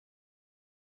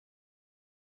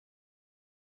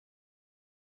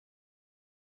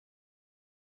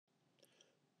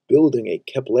Building a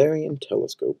Keplerian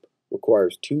telescope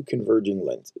requires two converging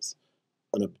lenses,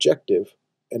 an objective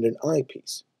and an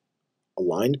eyepiece,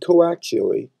 aligned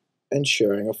coaxially and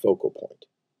sharing a focal point.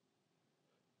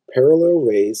 Parallel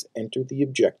rays enter the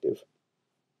objective,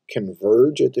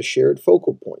 converge at the shared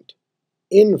focal point,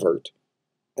 invert,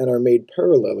 and are made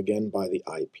parallel again by the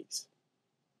eyepiece.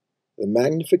 The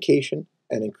magnification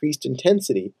and increased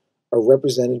intensity are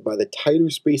represented by the tighter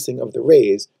spacing of the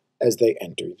rays as they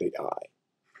enter the eye.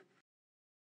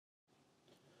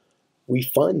 We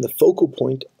find the focal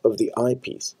point of the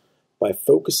eyepiece by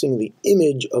focusing the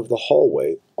image of the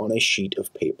hallway on a sheet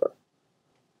of paper.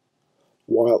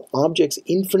 While objects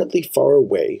infinitely far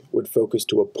away would focus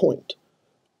to a point,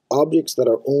 objects that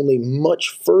are only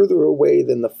much further away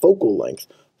than the focal length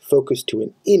focus to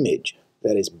an image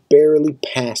that is barely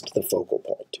past the focal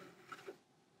point.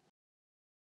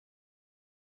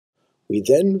 We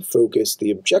then focus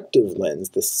the objective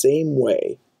lens the same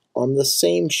way on the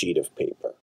same sheet of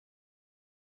paper.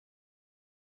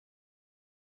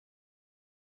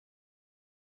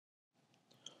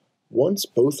 Once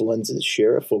both lenses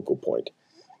share a focal point,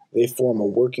 they form a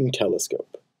working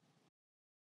telescope.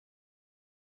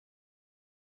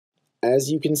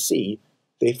 As you can see,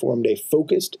 they formed a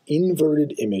focused,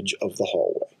 inverted image of the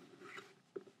hallway.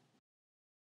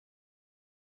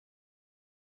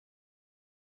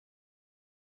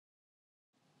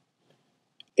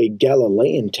 A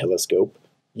Galilean telescope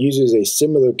uses a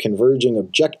similar converging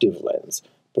objective lens,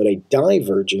 but a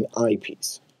diverging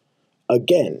eyepiece.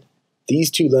 Again, these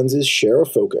two lenses share a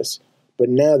focus, but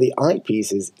now the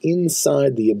eyepiece is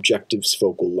inside the objective's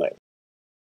focal length.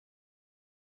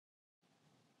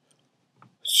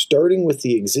 Starting with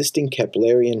the existing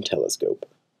Keplerian telescope,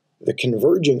 the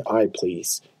converging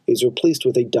eyepiece is replaced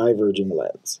with a diverging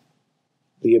lens.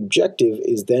 The objective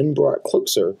is then brought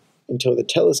closer until the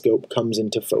telescope comes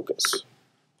into focus.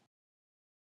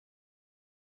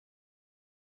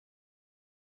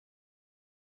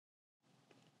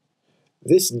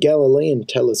 This Galilean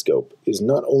telescope is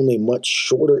not only much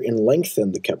shorter in length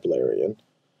than the Keplerian,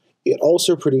 it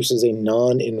also produces a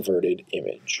non-inverted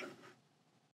image.